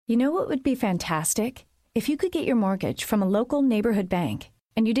You know what would be fantastic? If you could get your mortgage from a local neighborhood bank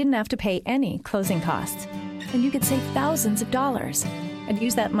and you didn't have to pay any closing costs, and you could save thousands of dollars and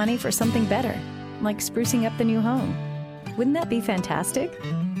use that money for something better, like sprucing up the new home. Wouldn't that be fantastic?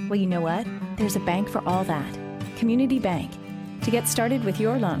 Well, you know what? There's a bank for all that. Community Bank. To get started with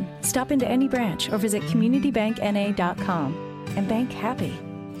your loan, stop into any branch or visit communitybankna.com and bank happy.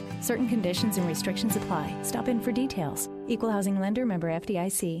 Certain conditions and restrictions apply. Stop in for details. Equal housing lender, member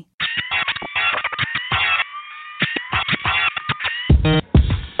FDIC.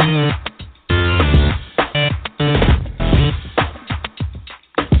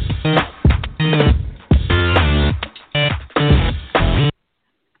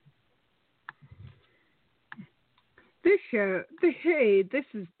 Hey, this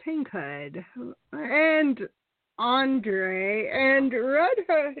is Pinkhood and Andre and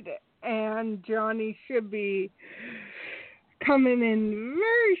Redhood and Johnny should be coming in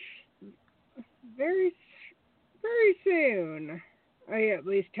very soon. I at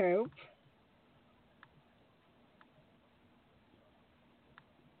least hope.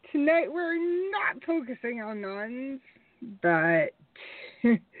 Tonight we're not focusing on nuns, but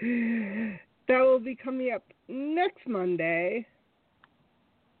that will be coming up next Monday.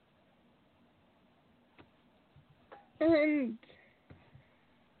 And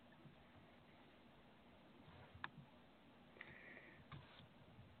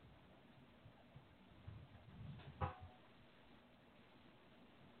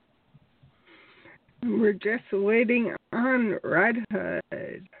we're just waiting on Redhood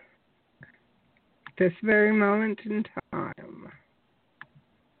this very moment in time.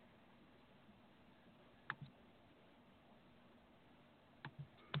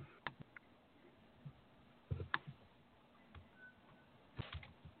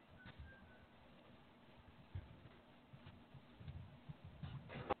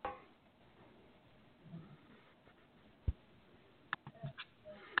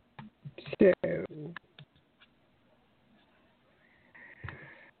 So,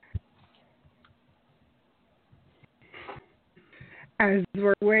 as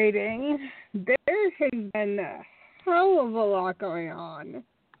we're waiting, there has been a hell of a lot going on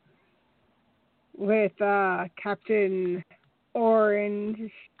with Captain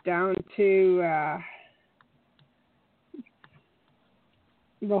Orange down to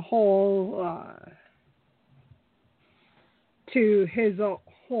the whole to his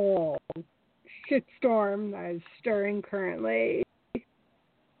whole shitstorm that is stirring currently.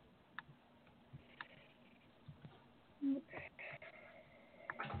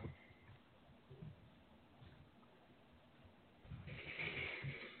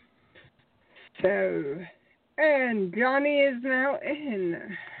 So, and Johnny is now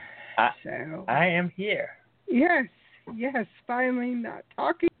in. I am here. Yes, finally not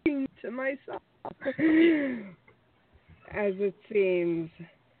talking to myself. As it seems.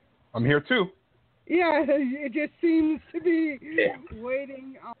 I'm here too. Yeah, it just seems to be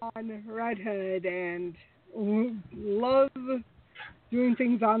waiting on Redhood and love doing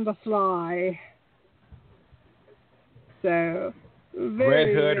things on the fly. So,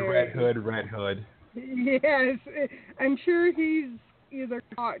 Redhood. Yes, I'm sure he's either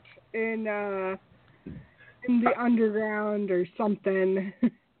caught in the underground or something.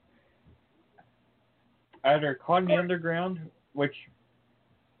 Either caught in the underground, which,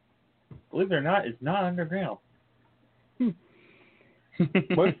 believe it or not, is not underground. most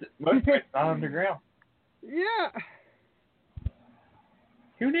of it's not underground. Yeah.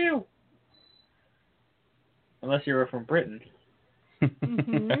 Who knew? Unless you were from Britain.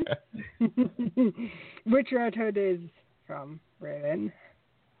 Mm-hmm. Which Redhood is from Britain?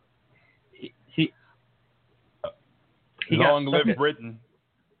 He long live Britain.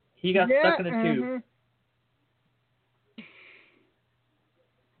 He got stuck in a tube. Uh-huh.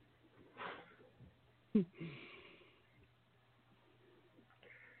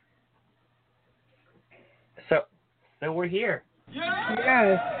 So we're here.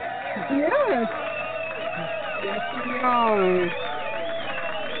 Yes.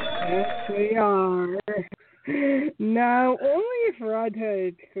 Yes, we are. Now, only if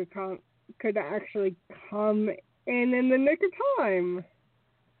Redhood could actually come in the nick of time.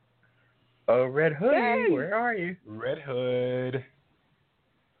 Oh, Red Hood, where are you? Red Hood.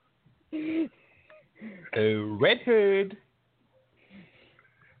 Oh, Red Hood.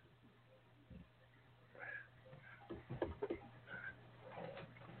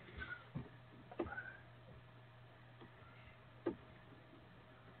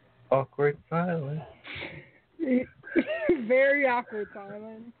 Awkward silence. Very awkward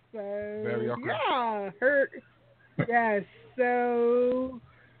silence. So, Very awkward. yeah, yes. So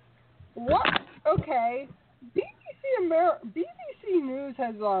lie, BBC News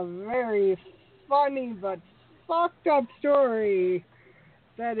has a very funny but fucked up story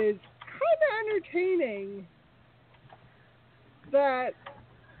that is kind of entertaining. That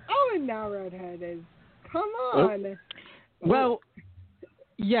now, Redhead is. Come on. Well,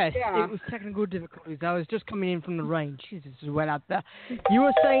 yes, Yeah. it was technical difficulties. I was just coming in from the rain. Jesus, it's wet out there. You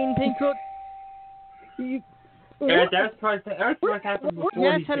were saying, Pinkfoot? That's what happened before.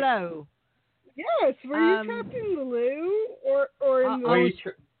 Yes, hello. Yes, were you trapped in the loo or in the...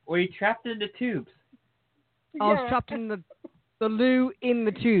 Were you trapped in the tubes? I was trapped in the loo in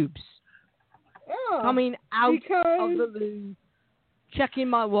the tubes. Oh, Coming out because... of the loo, checking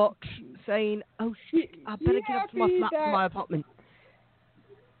my watch, saying, "Oh shit, I better get up to my flat from my apartment."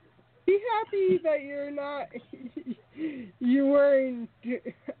 Be happy that you're not. You weren't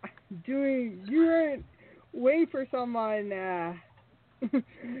waiting for someone.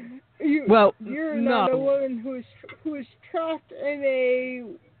 You're not a woman who is trapped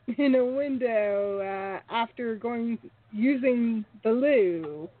in a window after using the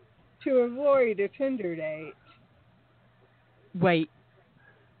loo to avoid a Tinder date. Wait.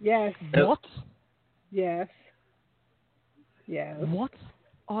 Yes. What? Yes. Yes. What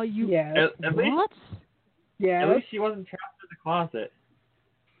are you? Yes. What? Yes. At least she wasn't trapped in the closet.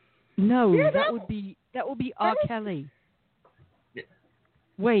 No, Yeah, that would be R. Kelly. Yeah.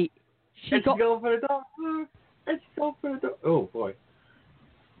 Wait, She's going for the door. And she's going for the door. Oh boy.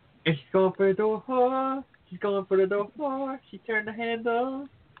 And she's going for the door. She's going for the door. She turned the handle.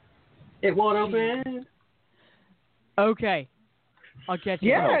 It won't open. Okay. I'll get you.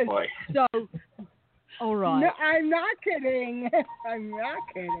 Yes. Oh boy. So, all right. No, I'm not kidding. I'm not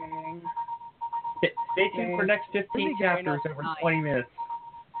kidding. Stay tuned for next 15 chapters over 20 minutes.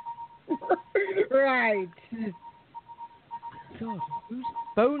 Right. God, whose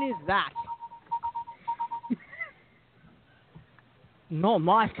phone is that? Not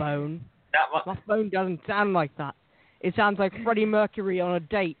my phone. My phone doesn't sound like that. It sounds like Freddie Mercury on a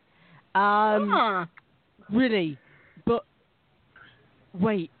date. Really? But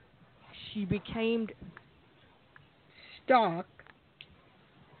wait, she became stuck.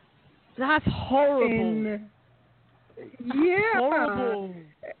 That's horrible. Yeah. Horrible.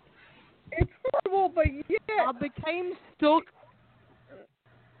 It's horrible, but yeah. I became stuck.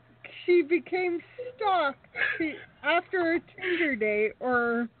 She became stuck after a Tinder date,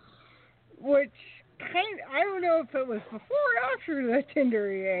 which I don't know if it was before or after the Tinder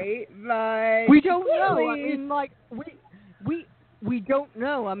date, but we don't know. I mean, like we don't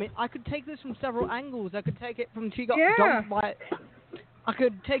know. I mean, I could take this from several angles. I could take it from she got dumped by. I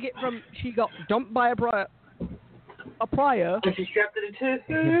could take it from she got dumped by a prior. And she strapped it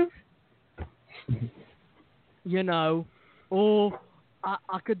into. You know, or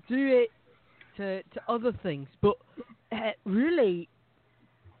I could do it to other things, but really.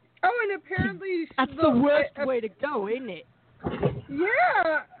 Oh, and apparently that's the worst way to go, isn't it?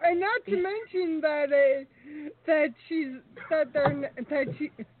 Yeah, and not to mention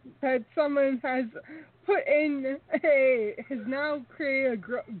that someone has has now created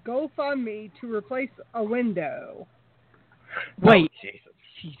a GoFundMe to replace a window. Wait,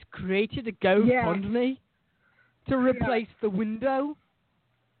 she's created a GoFundMe to replace the window?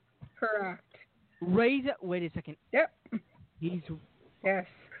 Correct. Wait a second. Yep. Yes.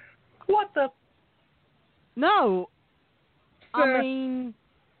 What the? No. I mean...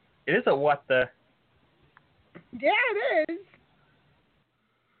 It is a what the... Yeah, it is.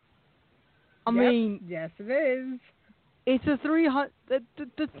 I mean... Yes, it is. It's a 300...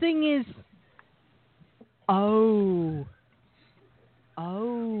 The thing is... Oh.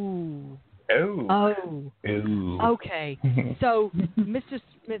 Okay. So, Mr.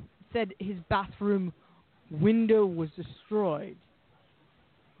 Smith said his bathroom window was destroyed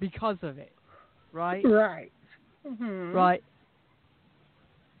because of it, right? Right. Mm-hmm. Right.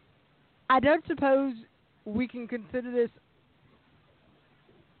 I don't suppose we can consider this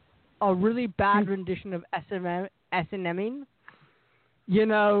a really bad rendition of S&Ming, you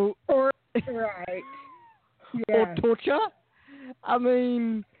know, or right, or torture. I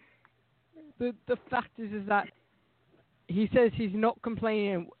mean, the fact is that he says he's not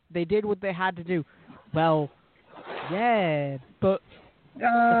complaining. They did what they had to do. Well, yeah, but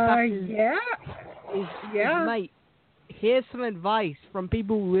the fact is, mate, here's some advice from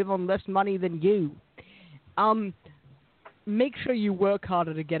people who live on less money than you. Make sure you work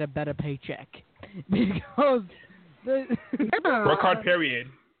harder to get a better paycheck. Because... Work hard, period.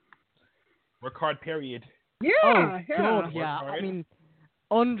 Work hard, period. Yeah, God, yeah. I mean,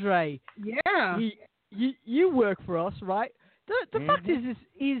 Andre. Yeah. You work for us, right? The fact is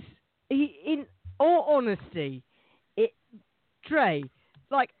he in all all honesty, Trey,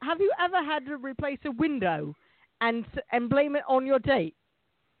 like, have you ever had to replace a window and blame it on your date?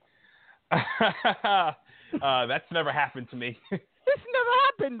 That's never happened to me. This never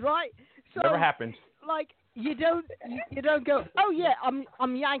happened, right? So, Never happened. Like, you don't go, oh yeah,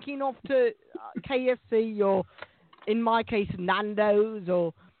 I'm yanking off to KFC or, in my case, Nando's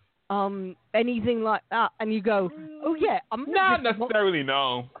or anything like that, and you go, oh yeah, I'm not necessarily,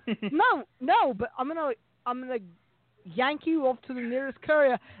 no. no, but I'm gonna yank you off to the nearest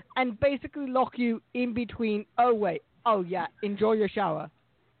courier and basically lock you in between. Oh wait, oh yeah, enjoy your shower.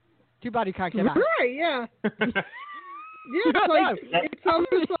 Too bad you can't get out. Right, yeah. Yeah, like, it's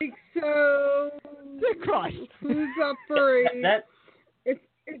almost like, so... Christ. Who's up for that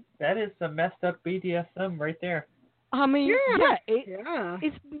is some messed up BDSM right there. I mean,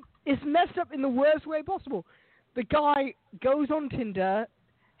 it's messed up in the worst way possible. The guy goes on Tinder,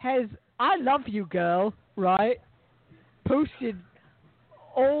 has "I love you, girl," right, posted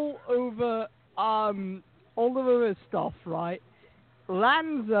all over his stuff, right,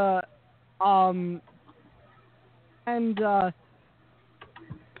 lands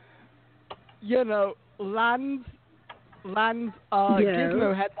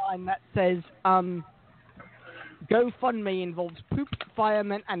Gizmo headline that says, GoFundMe involves pooped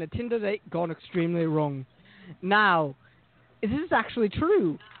firemen and a Tinder date gone extremely wrong. Now, this is actually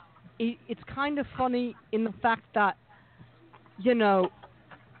true. It's kind of funny in the fact that,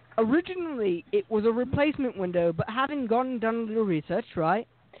 originally it was a replacement window, but having gone and done a little research, right,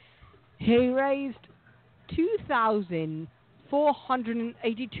 he raised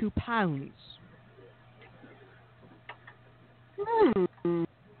 £2,482.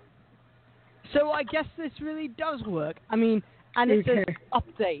 So I guess this really does work. I mean, and it says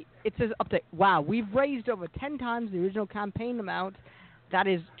update. It says update. Wow, we've raised over 10 times the original campaign amount. That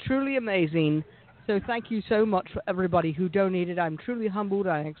is truly amazing. So thank you so much for everybody who donated. I'm truly humbled.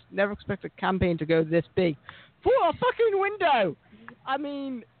 I never expected a campaign to go this big for a fucking window. I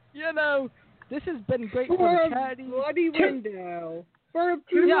mean, this has been great for the charity. Bloody window. For a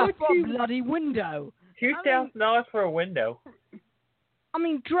bloody window. $2,000 for a window. I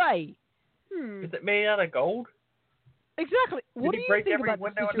mean, Dre. Is it made out of gold? Exactly. What do you think about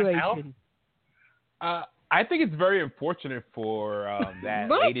the situation? I think it's very unfortunate for that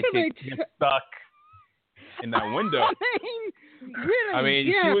lady to get stuck in that window. I mean,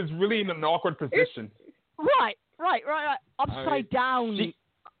 she was really in an awkward position. Right. Upside down. She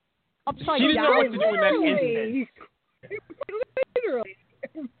didn't know what to do in that instant. Literally.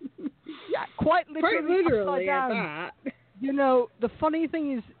 Yeah, quite literally upside down. At that. The funny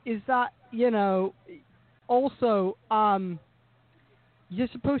thing is that, also, you're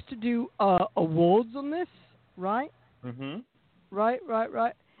supposed to do awards on this, right? Mm-hmm. Right.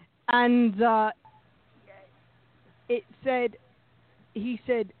 And he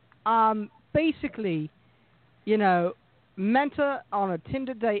said, basically, Mentor on a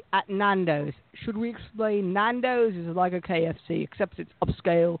Tinder date at Nando's. Should we explain? Nando's is like a KFC, except it's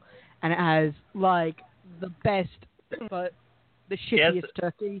upscale and it has like the best, but the shittiest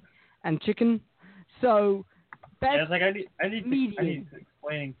turkey and chicken. So best. Yeah, it's like I need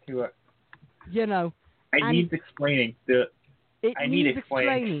explaining to it. I need explaining. I need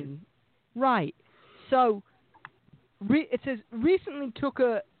explaining. Right. So it says recently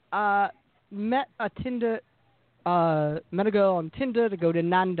met a girl on Tinder to go to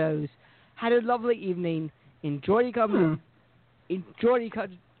Nando's. Had a lovely evening. Enjoyed each other's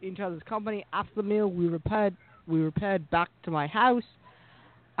company. After the meal, we repaired back to my house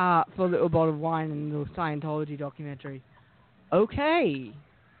for a little bottle of wine and a little Scientology documentary. Okay.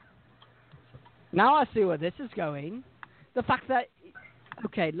 Now I see where this is going. The fact that...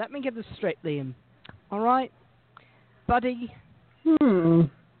 Okay, let me get this straight, Liam. All right? Buddy?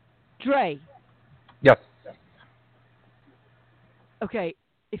 Dre? Yes. Okay,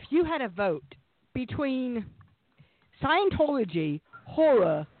 if you had a vote between Scientology,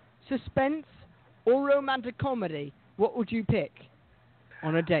 horror, suspense, or romantic comedy, what would you pick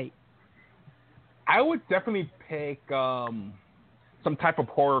on a date? I would definitely pick some type of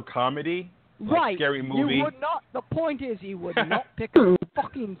horror comedy. Right. Scary movie. You would not. The point is, you would not pick a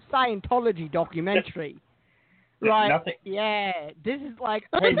fucking Scientology documentary. Right. Nothing. Yeah. This is like.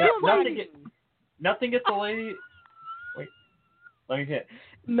 Nothing gets a lady. Wait. Let me hit.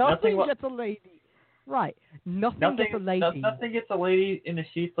 Nothing gets a lady. Right. Nothing gets a lady. Nothing gets a lady in the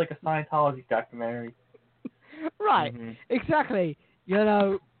sheets like a Scientology documentary. Right. Mm-hmm. Exactly.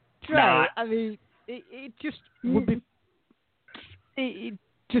 Trey. I mean, it just would be. It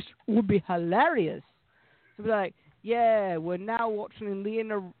just would be hilarious to be like, yeah, we're now watching Leah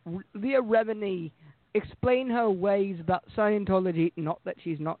Remini explain her ways about Scientology. Not that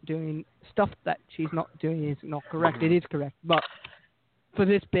she's not doing stuff that she's not doing is not correct. It is correct, but for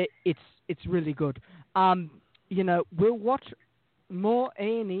this bit, it's really good. We'll watch more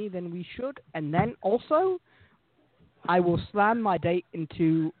A&E than we should, and then also I will slam my date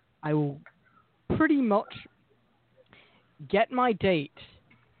into. I will pretty much get my date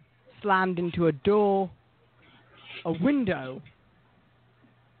slammed into a door, a window,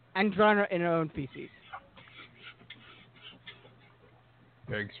 and drown her in her own feces.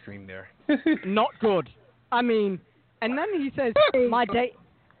 Very extreme there. Not good. I mean, and then he says, my date,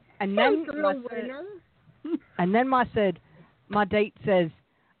 and then my date says,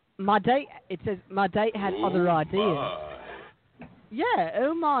 my date had other ideas. Yeah,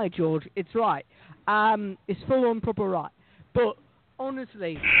 oh my, George, it's right. It's full on proper right. But,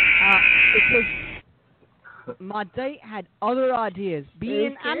 honestly, it says, my date had other ideas.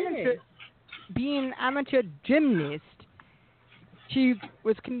 Being an amateur gymnast, she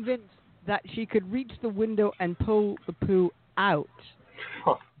was convinced that she could reach the window and pull the poo out.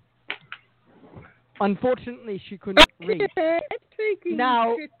 Huh. Unfortunately, she couldn't reach.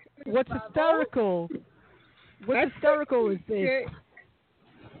 Now, what's hysterical is this.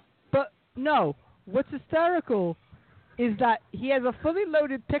 But, no, what's hysterical is that he has a fully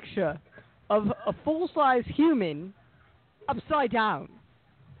loaded picture of a full-size human upside down.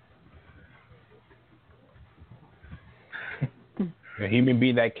 A human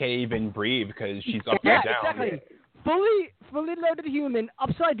being that can't even breathe because she's upside down. Exactly. Fully loaded human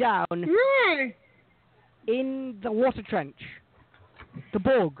upside down in the water trench, the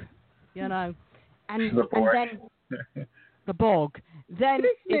bog, and then the bog. Then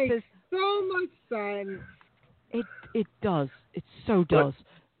this it makes says so much sense. It does. It so does.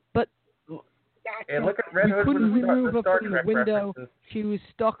 But look at we Redhood couldn't remove her Star from the Trek window. references. She was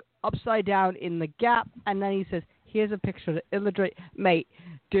stuck upside down in the gap, and then he says, here's a picture to illustrate. Mate,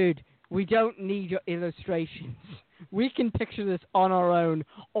 dude, we don't need your illustrations. We can picture this on our own.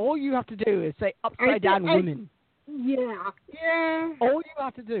 All you have to do is say upside down women. Yeah. All you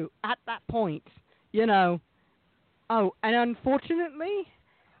have to do at that point, Oh, and unfortunately,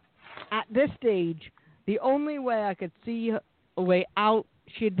 at this stage, the only way I could see a way out,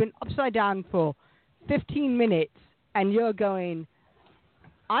 she had been upside down for 15 minutes, and you're going,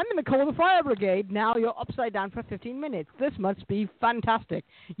 I'm going to call the fire brigade. Now you're upside down for 15 minutes. This must be fantastic.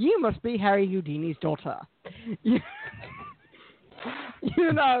 You must be Harry Houdini's daughter. I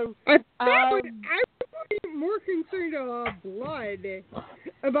would be more concerned about blood,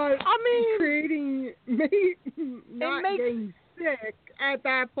 about creating, not getting sick at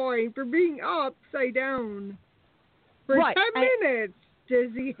that point for being upside down for 10 minutes.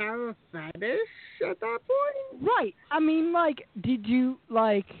 Does he have a fetish at that point? Right. I mean, did you,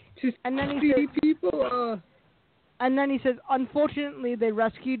 Just and then he says, people, and then he says, unfortunately, they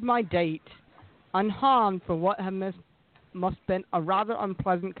rescued my date unharmed for what must have been a rather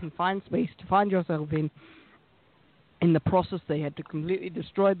unpleasant confined space to find yourself in. In the process, they had to completely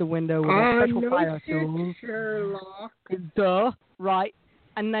destroy the window with a special fire tools. Sherlock. Duh. Right.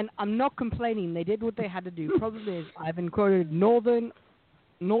 And then I'm not complaining. They did what they had to do. Problem is, I've incurred north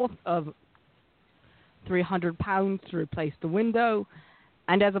of £300 to replace the window.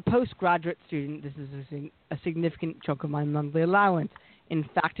 And as a postgraduate student, this is a significant chunk of my monthly allowance. In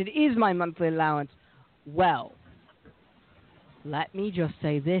fact, it is my monthly allowance. Well, let me just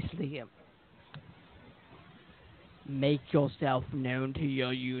say this, Liam. Make yourself known to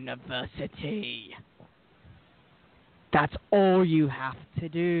your university. That's all you have to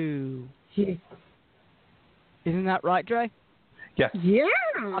do. Isn't that right, Dre? Yes. Yeah.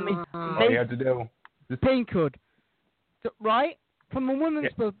 I mean, all you have to do. They could. Right? From a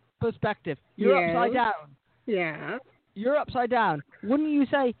woman's perspective, you're upside down. Yeah. You're upside down. Wouldn't you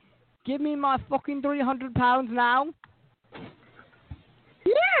say, give me my fucking £300 now?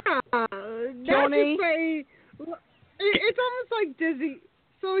 Yeah. Johnny? It's almost like Dizzy.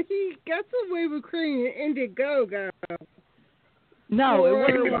 So he gets away with creating an Indiegogo. No, it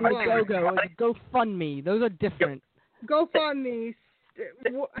wasn't Indiegogo. It was GoFundMe. Those are different. GoFundMe.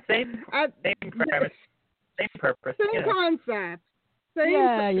 Same premise. Same purpose. Same concept.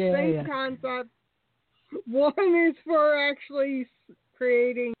 Same concept. One is for actually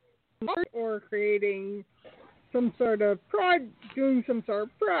creating art or creating some sort of doing some sort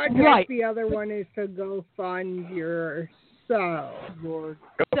of project. Right. The other one is to go fund yourself. Go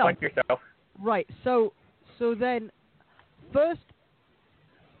fund yourself. Right. So then, first,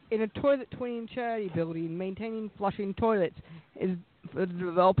 in a toilet cleaning charity building, maintaining flushing toilets is for the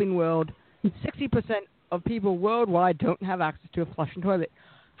developing world. 60% of people worldwide don't have access to a flushing toilet.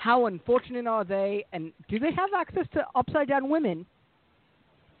 How unfortunate are they? And do they have access to upside down women?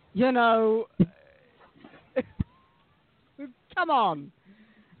 You know, come on.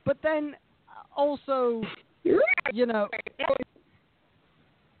 But then also, you know,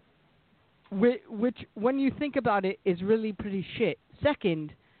 which when you think about it is really pretty shit.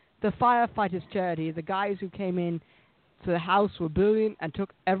 Second, the firefighters charity, the guys who came in to the house were brilliant and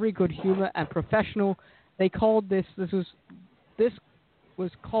took every good humor and professional. They called this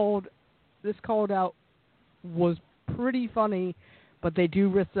called out was pretty funny, but they do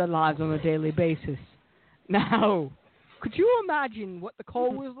risk their lives on a daily basis. Now, could you imagine what the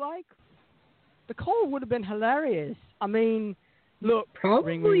call was like? The call would have been hilarious. I mean, look,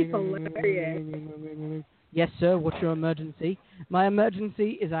 probably hilarious. Yes, sir. What's your emergency? My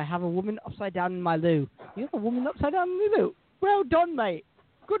emergency is I have a woman upside down in my loo. You have a woman upside down in your loo? Well done, mate.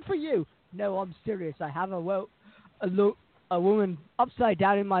 Good for you. No, I'm serious. I have a woman upside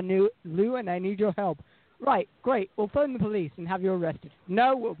down in my loo, and I need your help. Right, great. We'll phone the police and have you arrested.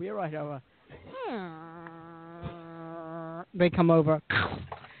 No, we'll be right over. They come over.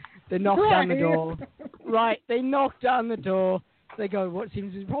 They knock down the door. Right, they knock down the door. They go, what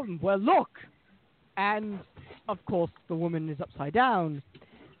seems to be the problem? Well, look. And, of course, the woman is upside down.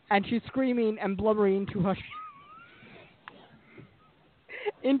 And she's screaming and blubbering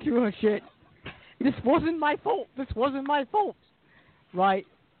into her shit. This wasn't my fault. This wasn't my fault. Right?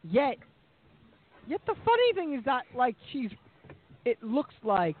 Yet the funny thing is that, like, it looks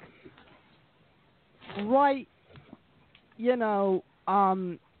like, right, you know,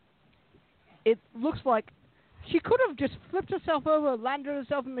 it looks like she could have just flipped herself over, landed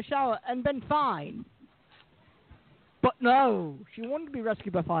herself in the shower, and been fine. But no, she wanted to be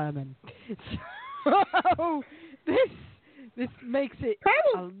rescued by firemen. So, this makes it...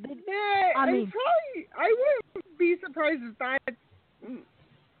 Probably, I wouldn't be surprised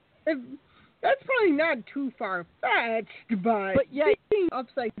if that's probably not too far-fetched, but being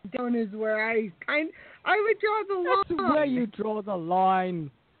upside down is where I would draw the line. That's where you draw the line,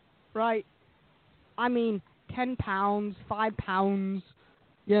 right? I mean, 10 pounds, 5 pounds,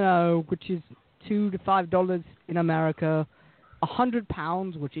 you know, which is $2 to $5 in America, 100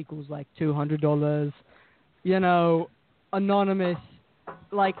 pounds, which equals like $200, you know, anonymous,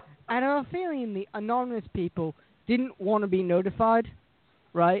 like, I have a feeling the anonymous people didn't want to be notified,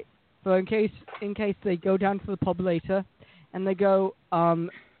 right? So in case they go down to the pub later and they go,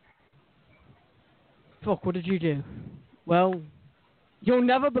 fuck, what did you do? Well, you'll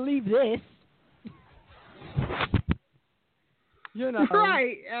never believe this. You know,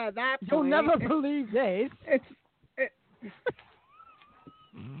 right? That you'll never believe this.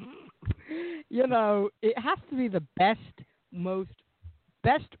 You know, it has to be the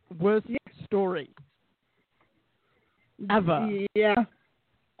worst story ever. Yeah.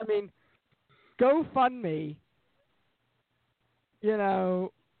 I mean, GoFundMe, you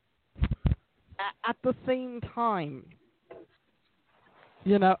know, at the same time,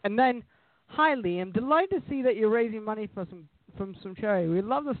 you know, and then, hi Liam, delighted to see that you're raising money from some charity. We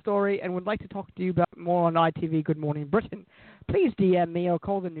love the story and would like to talk to you about more on ITV Good Morning Britain. Please DM me or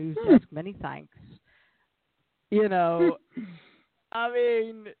call the news desk. Many thanks. You know, I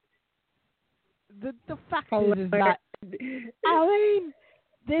mean, the fact is that, I mean,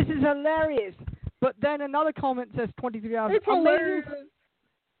 this is hilarious. But then another comment says 23 hours. It's hilarious.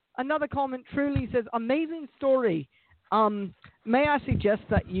 Another comment truly says, amazing story. May I suggest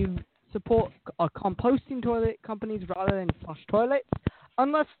that you support composting toilet companies rather than flush toilets,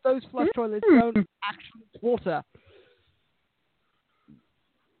 unless those flush toilets don't actually use water.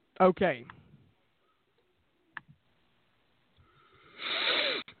 Okay.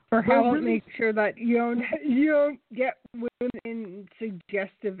 Or how about make sure that you don't get women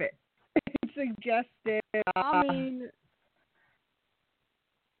suggestive. I mean,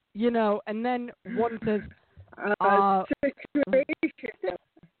 you know, and then one says,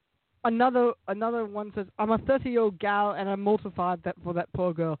 Another one says, I'm a 30-year-old gal and I'm mortified for that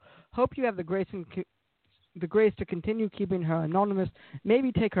poor girl. Hope you have the grace to continue keeping her anonymous.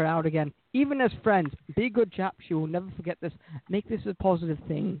 Maybe take her out again. Even as friends, be a good chap. She will never forget this. Make this a positive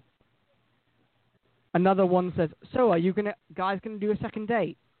thing. Another one says, so are you guys gonna do a second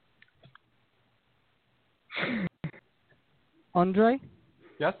date? Andre?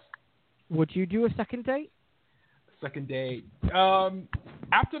 Yes? Would you do a second date? Second date.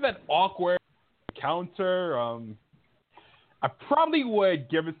 After that awkward encounter, I probably would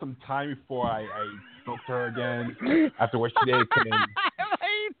give it some time before I spoke to her again after what she did.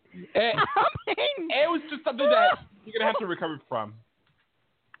 It was just something that you're going to have to recover from.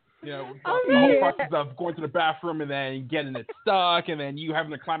 the whole process of going to the bathroom and then getting it stuck, and then you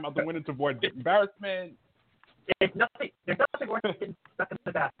having to climb out the window to avoid embarrassment. There's nothing worse than getting stuck in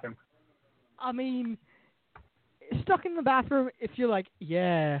the bathroom. I mean, stuck in the bathroom, if you're like,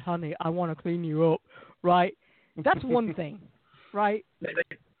 yeah, honey, I want to clean you up, right? That's one thing, right?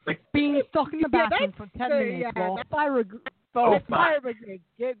 Being stuck in the bathroom for 10 minutes while fire brigade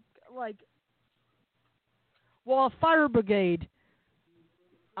get, like, while fire brigade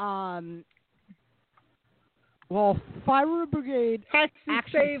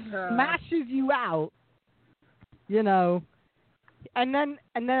actually smashes you out, you know, and then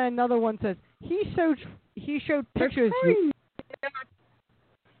another one says he showed pictures.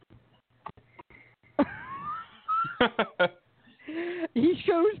 He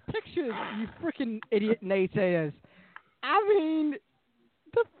shows pictures, you freaking idiot naysayers. I mean,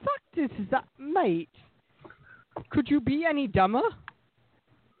 the fact is that, mate, could you be any dumber?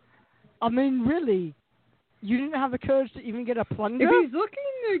 I mean, really, you didn't have the courage to even get a plunger? If he's looking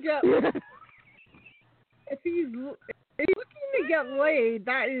to get, if he's looking to get laid,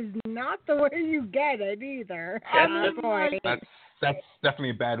 that is not the way you get it either. That's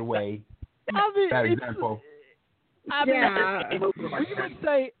definitely a bad way. I mean, bad example. I mean,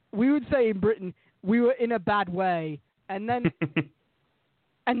 we would say in Britain we were in a bad way, and then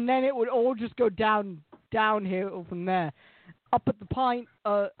it would all just go downhill from there. Up at the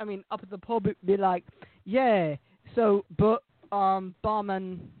up at the pub, it'd be like, yeah. So, but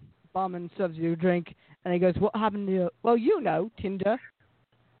barman serves you a drink, and he goes, "What happened to you?" Well, you know, Tinder.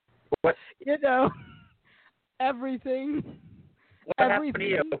 What? You know, everything. What happened to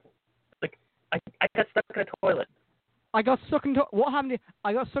you? Like, I got stuck in a toilet. What happened to you?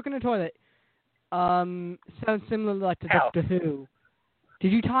 I got stuck in a toilet. Sounds similar like to Doctor Who.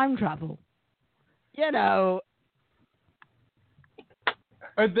 Did you time travel? You know.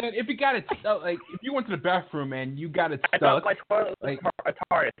 And then if you got it stuck, like if you went to the bathroom and you got it stuck, I thought my toilet was a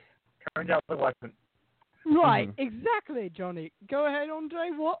TARDIS. Turns out it wasn't. Right, exactly, Johnny. Go ahead, Andre.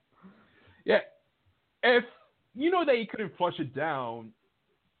 What? Yeah, if you know that you couldn't flush it down,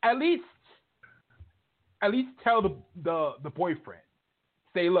 at least tell the boyfriend.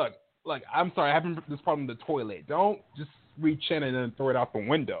 Say, look, I'm sorry, I having this problem in the toilet. Don't just reach in and then throw it out the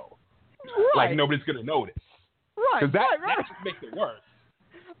window. Right. Like nobody's gonna notice. Right. Because that just makes it worse.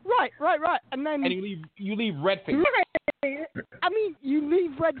 Right. And then you leave red faced. Right. I mean, you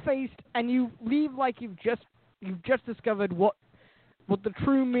leave red faced, and you leave like you've just discovered what the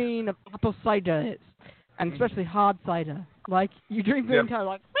true meaning of apple cider is, and especially hard cider. Like you drink the entire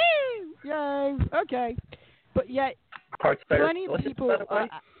like, woo, yay, okay, but yet plenty of people are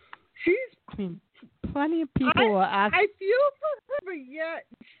asking. I feel for her,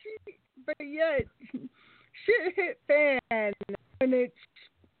 but yet shit hit fan, and it's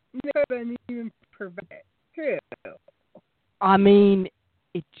couldn't even prevent it too. I mean,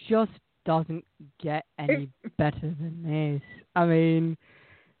 it just doesn't get any better than this. I mean,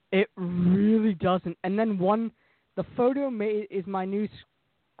 it really doesn't. And then the photo is my new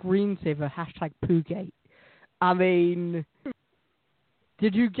screensaver, #Poogate. I mean,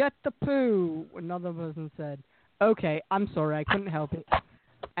 did you get the poo? Another person said, okay, I'm sorry, I couldn't help it.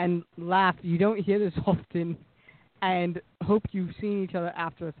 And laughed. You don't hear this often. And hope you've seen each other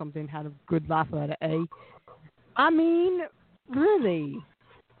after or something, had a good laugh at it, eh? I mean, really,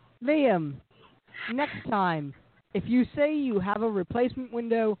 Liam, next time, if you say you have a replacement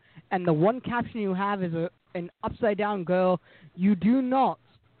window and the one caption you have is an upside-down girl, you do not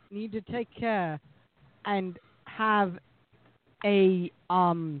need to take care and have a,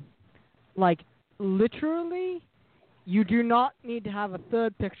 literally, you do not need to have a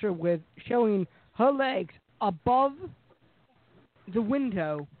third picture with showing her legs above the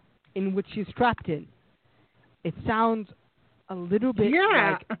window in which she's trapped in. It sounds a little bit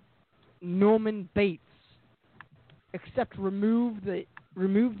like Norman Bates, except remove the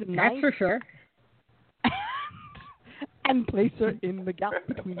knife. That's for sure. And place her in the gap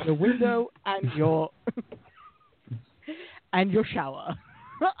between the window and your shower.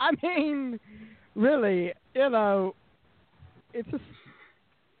 I mean, really, you know, it's just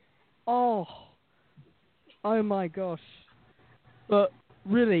oh my gosh. But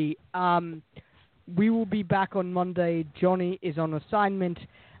really, we will be back on Monday. Johnny is on assignment,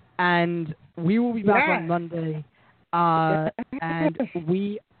 and we will be back on Monday, and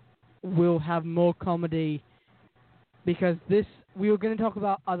we will have more comedy, because we were going to talk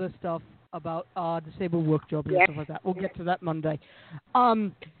about other stuff, about our disabled work job and stuff like that. We'll get to that Monday.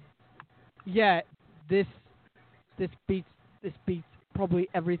 This beats probably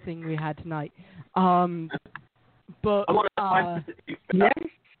everything we had tonight. But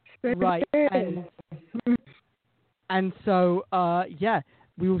Right, and so, yeah,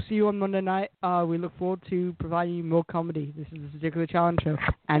 we will see you on Monday night. We look forward to providing you more comedy. This is a particular challenge show.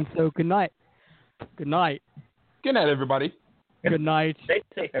 And so, good night. Good night. Good night, everybody. Good night. Stay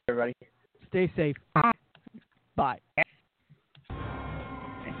safe, everybody. Stay safe. Bye.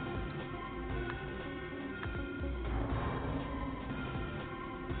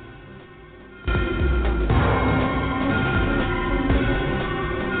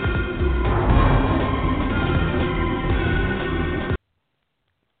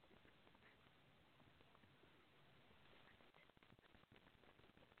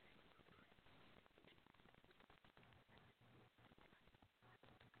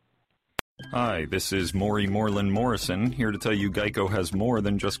 Hi, this is Maury Moreland Morrison, here to tell you Geico has more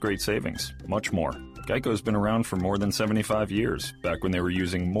than just great savings. Much more. Geico's been around for more than 75 years, back when they were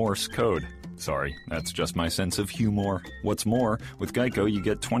using Morse code. Sorry, that's just my sense of humor. What's more, with Geico you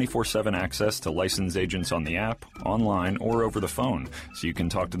get 24/7 access to licensed agents on the app, online, or over the phone, so you can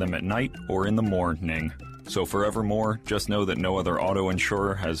talk to them at night or in the morning. So forevermore, just know that no other auto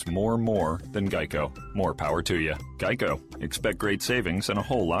insurer has more than Geico. More power to you. Geico. Expect great savings and a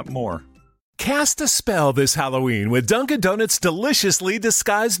whole lot more. Cast a spell this Halloween with Dunkin' Donuts' deliciously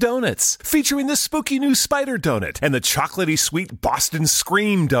disguised donuts, featuring the spooky new Spider Donut and the chocolatey sweet Boston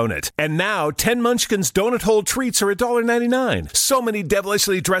Scream Donut. And now, 10 Munchkins Donut Hole treats are $1.99. So many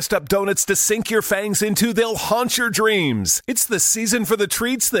devilishly dressed up donuts to sink your fangs into, they'll haunt your dreams. It's the season for the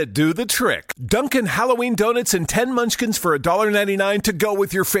treats that do the trick. Dunkin' Halloween Donuts and 10 Munchkins for $1.99 to go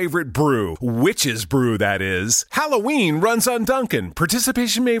with your favorite brew. Witch's Brew, that is. Halloween runs on Dunkin'.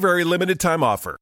 Participation may vary, limited time offer.